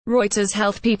Reuters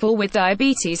Health. People with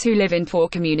diabetes who live in poor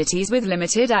communities with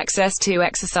limited access to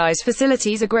exercise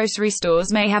facilities or grocery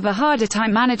stores may have a harder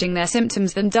time managing their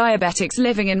symptoms than diabetics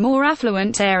living in more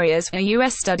affluent areas, a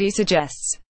U.S. study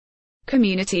suggests.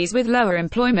 Communities with lower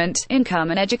employment, income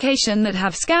and education that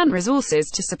have scant resources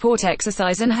to support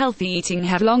exercise and healthy eating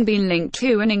have long been linked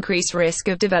to an increased risk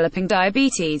of developing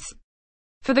diabetes.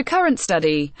 For the current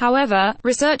study, however,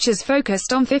 researchers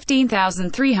focused on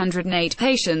 15,308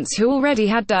 patients who already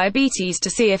had diabetes to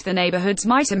see if the neighborhoods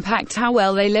might impact how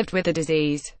well they lived with the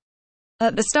disease.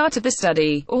 At the start of the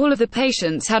study, all of the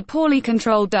patients had poorly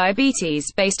controlled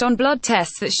diabetes, based on blood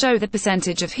tests that show the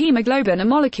percentage of hemoglobin, a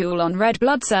molecule on red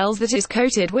blood cells that is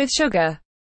coated with sugar.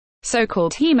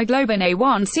 So-called hemoglobin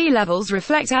A1C levels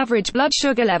reflect average blood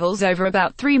sugar levels over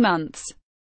about 3 months.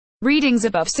 Readings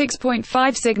above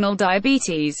 6.5 signal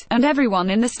diabetes, and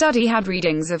everyone in the study had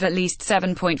readings of at least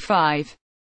 7.5.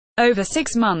 Over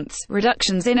 6 months,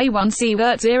 reductions in A1C were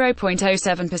at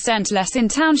 0.07% less in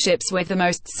townships with the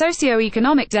most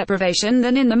socioeconomic deprivation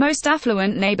than in the most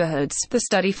affluent neighborhoods, the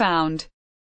study found.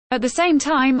 At the same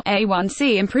time,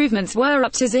 A1C improvements were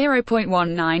up to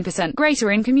 0.19% greater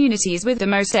in communities with the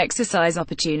most exercise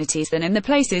opportunities than in the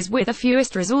places with the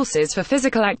fewest resources for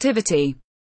physical activity.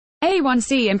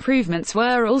 A1C improvements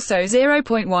were also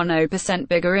 0.10%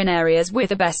 bigger in areas with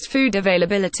the best food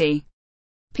availability.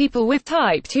 People with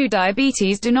type 2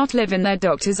 diabetes do not live in their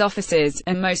doctor's offices,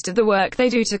 and most of the work they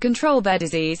do to control their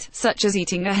disease, such as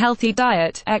eating a healthy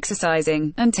diet,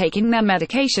 exercising, and taking their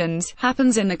medications,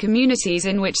 happens in the communities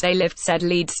in which they lived, said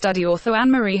lead study author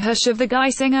Anne-Marie Hush of the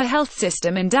Geisinger Health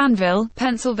System in Danville,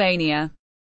 Pennsylvania.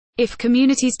 If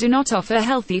communities do not offer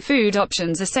healthy food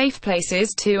options or safe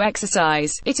places to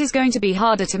exercise, it is going to be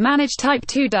harder to manage type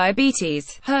 2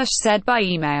 diabetes, Hirsch said by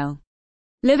email.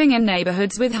 Living in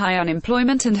neighborhoods with high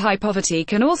unemployment and high poverty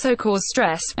can also cause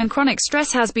stress, and chronic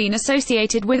stress has been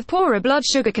associated with poorer blood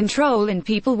sugar control in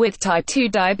people with type 2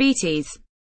 diabetes.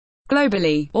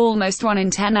 Globally, almost 1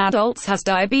 in 10 adults has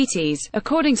diabetes,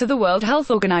 according to the World Health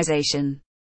Organization.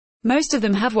 Most of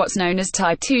them have what's known as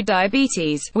type 2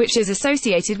 diabetes, which is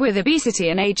associated with obesity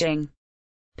and aging.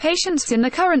 Patients in the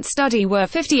current study were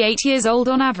 58 years old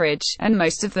on average, and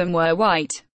most of them were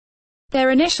white.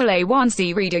 Their initial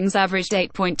A1C readings averaged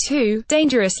 8.2,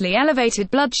 dangerously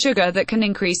elevated blood sugar that can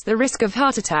increase the risk of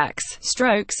heart attacks,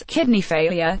 strokes, kidney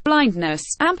failure, blindness,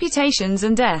 amputations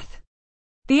and death.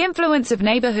 The influence of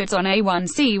neighborhoods on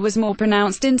A1C was more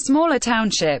pronounced in smaller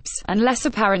townships, and less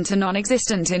apparent and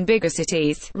non-existent in bigger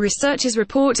cities, researchers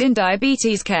report in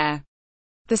Diabetes Care.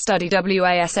 The study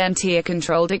wasn't a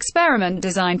controlled experiment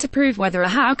designed to prove whether or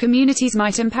how communities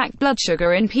might impact blood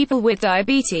sugar in people with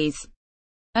diabetes.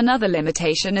 Another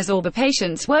limitation is all the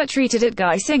patients were treated at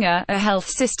Geisinger, a health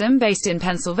system based in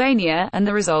Pennsylvania, and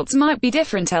the results might be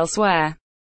different elsewhere.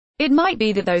 It might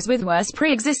be that those with worse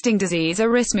pre-existing disease are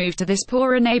risk moved to this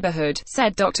poorer neighborhood,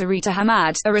 said Dr. Rita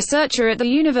Hamad, a researcher at the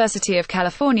University of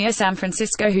California, San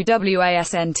Francisco who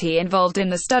wasn't involved in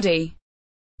the study.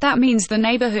 That means the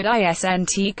neighborhood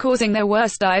isn't causing their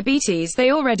worst diabetes,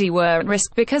 they already were at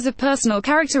risk because of personal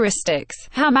characteristics,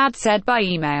 Hamad said by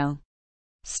email.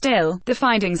 Still, the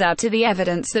findings add to the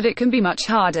evidence that it can be much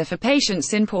harder for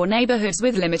patients in poor neighborhoods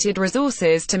with limited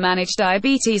resources to manage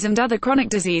diabetes and other chronic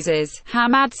diseases,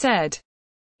 Hamad said.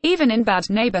 Even in bad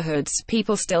neighborhoods,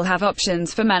 people still have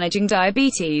options for managing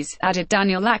diabetes, added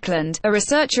Daniel Lackland, a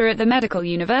researcher at the Medical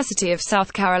University of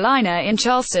South Carolina in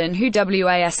Charleston who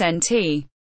wasn't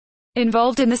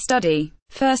involved in the study.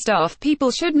 First off,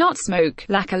 people should not smoke,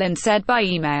 Lackland said by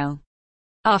email.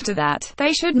 After that,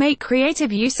 they should make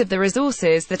creative use of the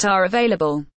resources that are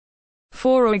available.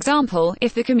 For example,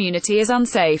 if the community is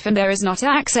unsafe and there is not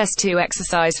access to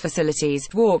exercise facilities,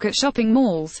 walk at shopping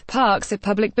malls, parks or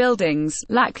public buildings,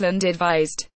 Lackland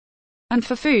advised. And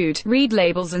for food, read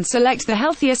labels and select the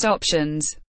healthiest options.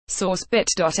 Source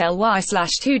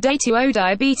bit.ly/2day20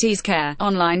 Diabetes Care,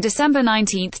 online December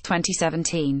 19,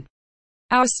 2017.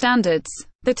 Our standards.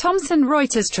 The Thomson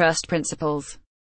Reuters Trust Principles.